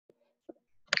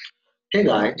Hey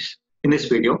guys, in this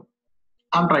video,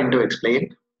 I'm trying to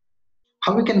explain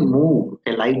how we can move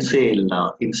a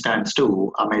LightSail instance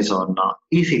to Amazon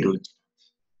EC2 instance.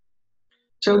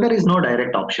 So there is no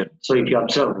direct option. So if you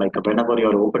observe, like whenever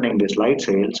you're opening this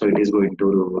LightSail, so it is going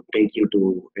to take you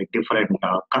to a different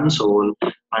console,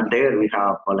 and there we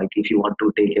have like if you want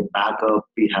to take a backup,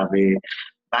 we have a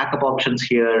backup options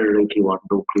here. If you want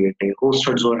to create a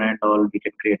hosted zone and all, we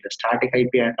can create a static IP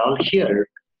and all here.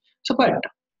 So, but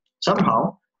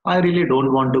somehow I really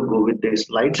don't want to go with this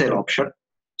LightSail option.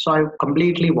 So I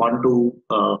completely want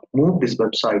to move this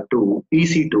website to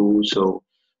EC2.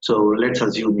 So let's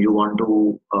assume you want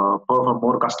to perform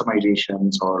more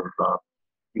customizations, or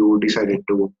you decided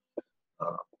to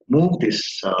uh, move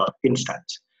this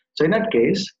instance. So in that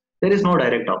case, there is no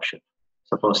direct option.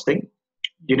 So first thing,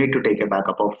 you need to take a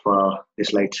backup of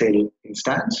this LightSail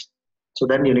instance. So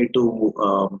then you need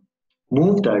to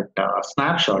move that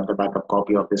snapshot, the backup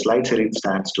copy of this LightSail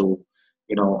instance to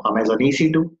Amazon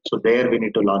EC2. So there we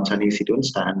need to launch an EC2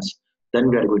 instance. Then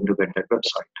we are going to get that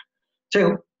website.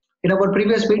 So in our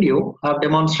previous video, I've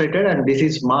demonstrated, and this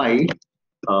is my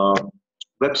uh,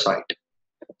 website.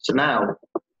 So now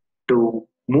to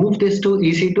move this to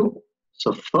EC2,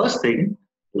 so first thing,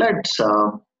 let's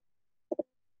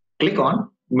click on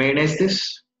manage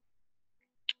this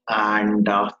and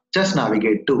just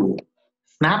navigate to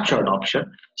snapshot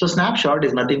option. So snapshot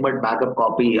is nothing but backup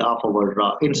copy of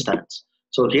our instance.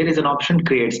 So here is an option,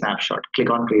 create snapshot. Click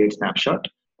on create snapshot.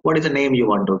 What is the name you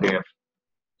want to give?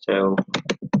 So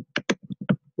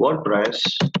WordPress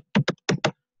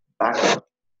backup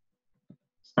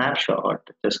snapshot.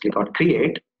 Just click on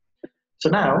create. So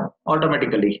now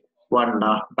automatically one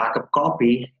backup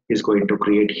copy is going to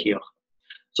create here.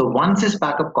 So once this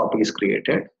backup copy is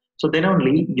created, so then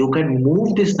only you can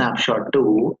move this snapshot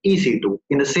to EC2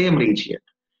 in the same region.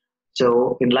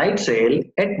 So in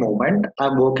LightSail, at moment,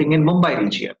 I'm working in Mumbai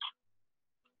region.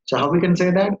 So how we can say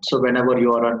that? So whenever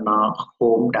you are on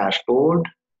home dashboard,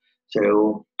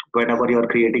 so whenever you are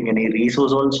creating any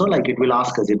resource also, like it will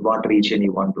ask us in what region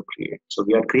you want to create. So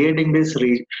we are creating this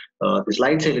this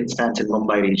LightSail instance in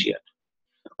Mumbai region.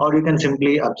 Or you can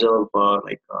simply observe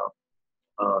that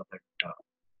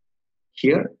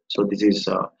here. So this is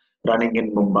running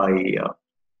in Mumbai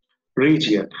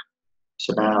region.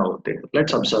 So now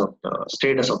let's observe the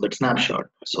status of that snapshot.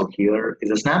 So here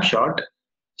is a snapshot.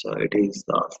 So it is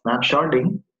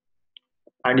snapshotting,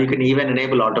 and you can even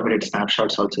enable automated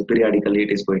snapshots also. Periodically,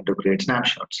 it is going to create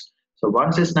snapshots. So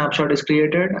once a snapshot is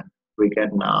created, we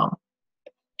can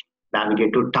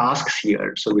navigate to tasks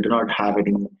here. So we do not have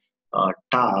any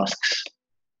tasks.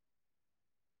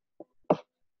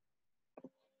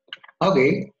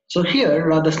 Okay, so here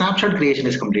the snapshot creation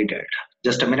is completed.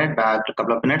 Just a minute back, a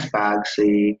couple of minutes back,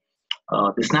 see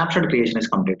the snapshot creation is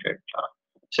completed.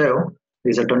 So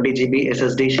this is a 20 GB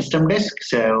SSD system disk.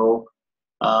 So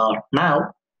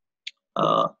now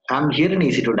I'm here in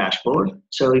EC2 dashboard.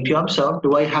 So if you observe,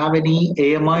 do I have any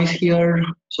AMIs here?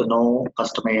 So no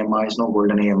custom AMIs, no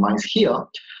golden AMIs here.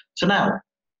 So now,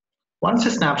 once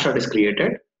a snapshot is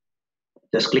created,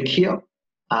 just click here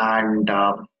and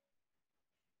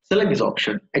select this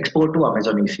option, export to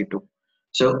Amazon EC2.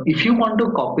 So if you want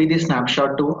to copy this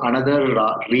snapshot to another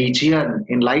region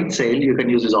in LightSail, you can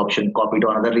use this option, copy to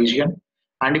another region.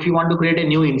 And if you want to create a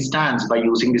new instance by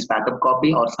using this backup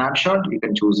copy or snapshot, you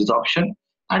can choose this option.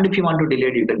 And if you want to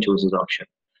delete, you can choose this option.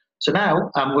 So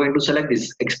now I'm going to select this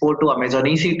export to Amazon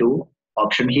EC2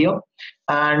 option here.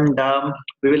 And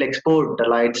we will export the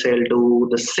LightSail to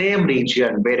the same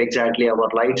region where exactly our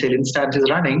LightSail instance is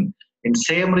running. In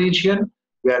same region,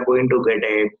 we are going to get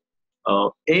a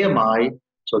AMI.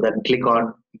 So then click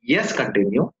on yes,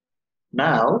 continue.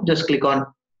 Now just click on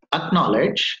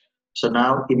acknowledge. So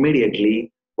now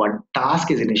immediately one task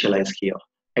is initialized here,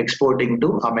 exporting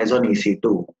to Amazon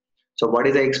EC2. So what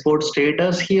is the export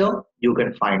status here? You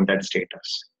can find that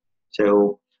status.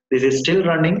 So this is still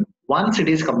running. Once it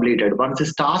is completed, once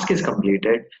this task is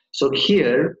completed, so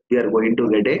here we are going to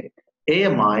get a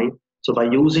AMI. So by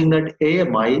using that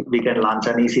AMI, we can launch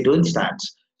an EC2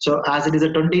 instance. So as it is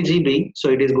a 20 GB, so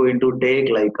it is going to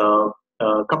take like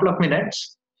a couple of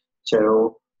minutes.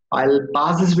 So I'll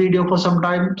pause this video for some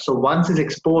time. So once this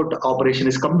export operation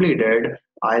is completed,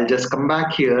 I'll just come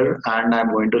back here and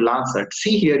I'm going to launch that.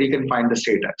 See here, you can find the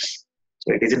status.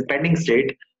 So it is in pending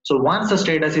state. So once the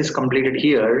status is completed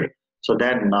here, so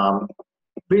then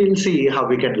we'll see how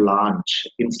we can launch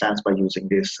instance by using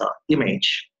this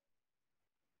image.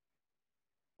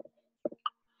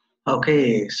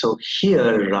 Okay, so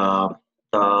here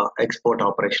the export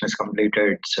operation is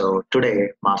completed. So today,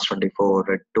 March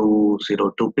 24 at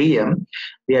 2:02 p.m.,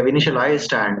 we have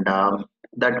initialized and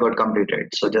that got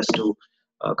completed. So just to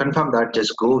confirm that,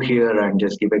 just go here and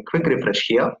just give a quick refresh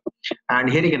here. And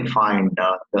here you can find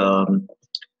the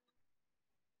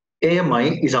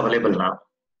AMI is available now.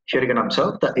 Here you can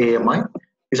observe the AMI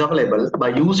is available. By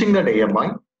using that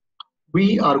AMI,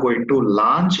 we are going to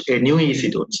launch a new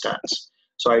EC2 instance.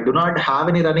 So I do not have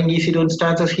any running EC2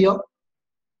 instances here.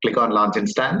 Click on launch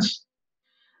instance.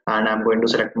 And I'm going to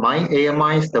select my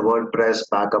AMIs, the WordPress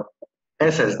backup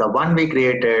SS, the one we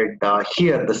created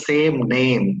here, the same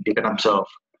name you can observe.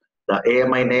 The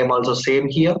AMI name also same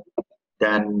here.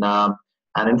 Then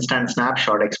an instant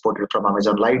snapshot exported from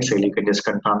Amazon LightSail. You can just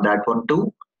confirm that one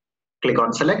too. Click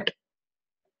on select.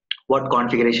 What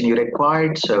configuration you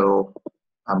required. So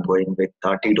I'm going with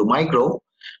T2 micro,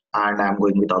 and I'm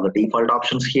going with all the default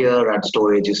options here, and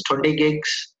storage is 20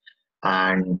 gigs.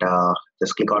 And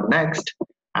just click on next.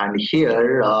 And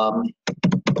here I'm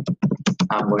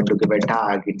going to give a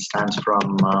tag instance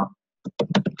from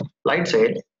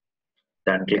LightSail.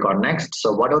 Then click on next.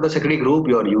 So whatever the security group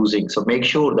you're using, so make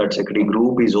sure that security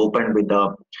group is opened with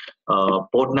the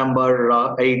port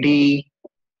number 80.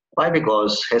 Why?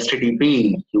 Because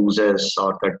HTTP uses,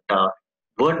 or that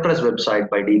WordPress website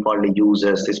by default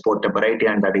uses this port number 80,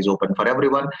 and that is open for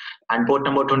everyone. And port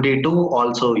number 22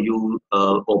 also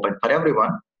open for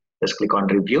everyone. Just click on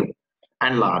review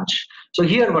and launch. So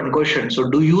here one question. So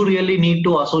do you really need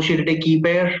to associate a key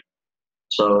pair?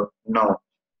 So no.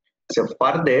 So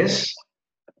for this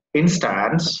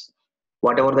instance,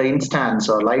 whatever the instance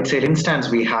or LightSail instance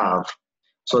we have,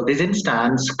 so this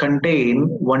instance contain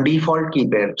one default key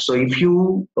pair. So if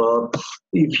you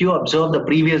observe the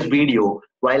previous video,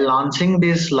 while launching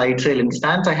this LightSail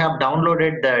instance, I have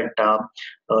downloaded that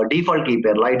default key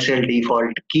pair, LightSail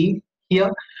default key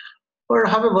here. Or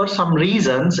however, some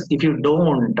reasons, if you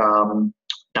don't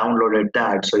downloaded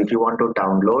that, so if you want to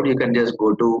download, you can just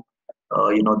go to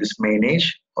this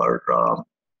manage, or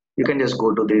you can just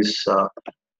go to this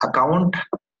account,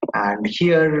 and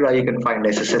here you can find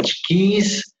SSH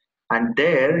keys, and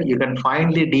there you can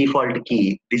find the default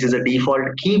key. This is a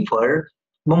default key for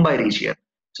Mumbai region.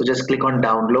 So just click on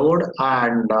download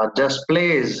and just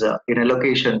place in a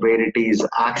location where it is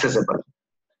accessible.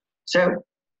 So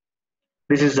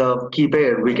this is a key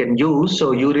pair we can use.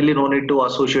 So you really don't need to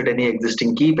associate any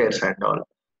existing key pairs and all.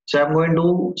 So I'm going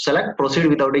to select proceed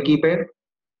without a key pair.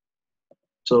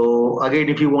 So again,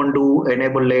 if you want to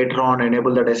enable later on,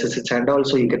 enable that SSH and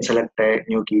also you can select a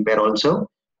new key pair also.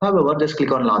 However, just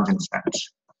click on launch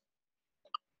instance.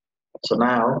 So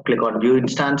now click on view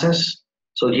instances.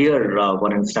 So here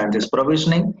one instance is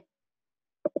provisioning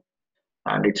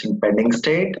and it's in pending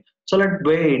state. So let's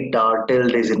wait till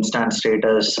this instance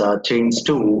status changes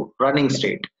to running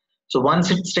state. So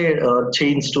once it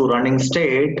changes to running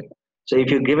state, so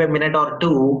if you give a minute or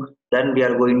two, then we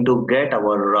are going to get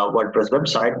our WordPress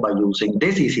website by using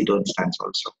this EC2 instance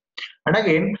also. And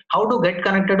again, how to get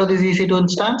connected to this EC2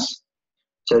 instance?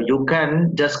 So you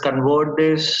can just convert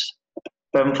this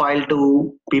PEM file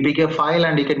to PPK file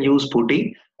and you can use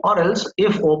PuTTY, or else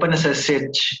if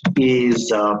OpenSSH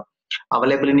is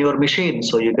available in your machine,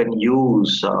 so you can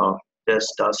use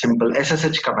just a simple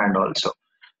SSH command also.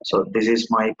 So this is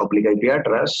my public IP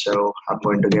address. So I'm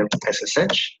going to give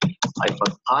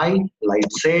SSH-I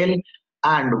LightSail.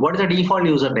 And what is the default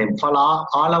username? For all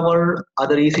our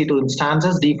other EC2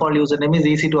 instances, default username is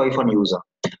EC2-user.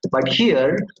 But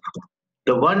here,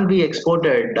 the one we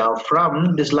exported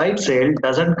from this LightSail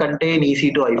doesn't contain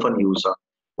EC2-user.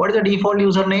 What is the default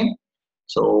username?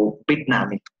 So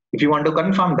Bitnami. If you want to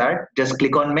confirm that, just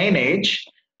click on manage.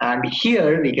 And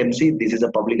here we can see this is a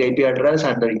public IP address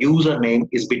and the username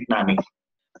is Bitnami.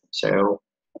 So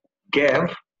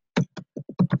give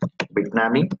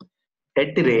Bitnami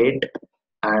 @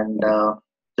 and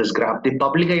just grab the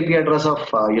public IP address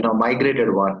of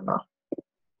migrated one.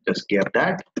 Just give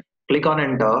that. Click on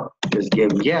enter. Just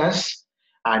give yes,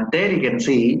 and there you can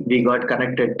see we got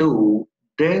connected to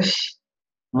this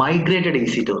migrated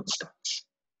EC2 instance.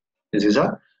 This is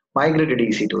a migrated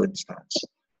EC2 instance.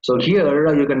 So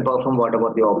here you can perform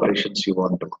whatever the operations you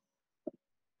want to.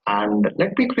 And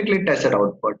let me quickly test it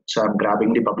out. So I'm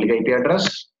grabbing the public IP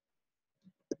address,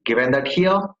 given that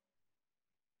here,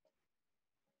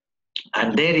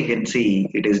 and there you can see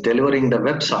it is delivering the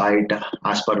website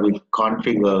as per we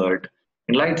configured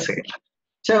in LightSail.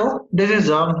 So this is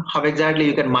how exactly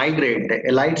you can migrate a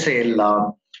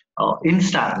LightSail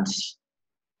instance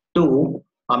to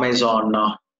Amazon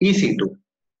EC2.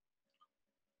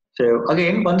 So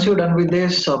again, once you're done with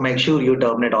this, make sure you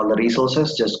terminate all the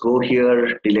resources. Just go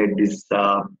here, delete this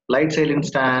LightSail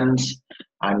instance,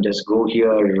 and just go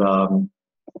here,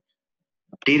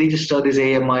 deregister this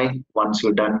AMI. Once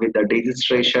you're done with the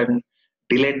deregistration,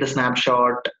 delete the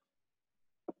snapshot,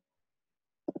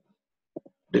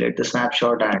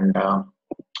 and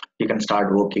you can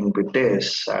start working with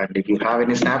this. And if you have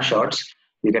any snapshots,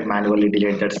 you can manually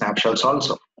delete that snapshots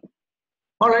also.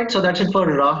 All right, so that's it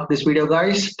for this video,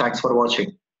 guys. Thanks for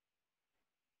watching.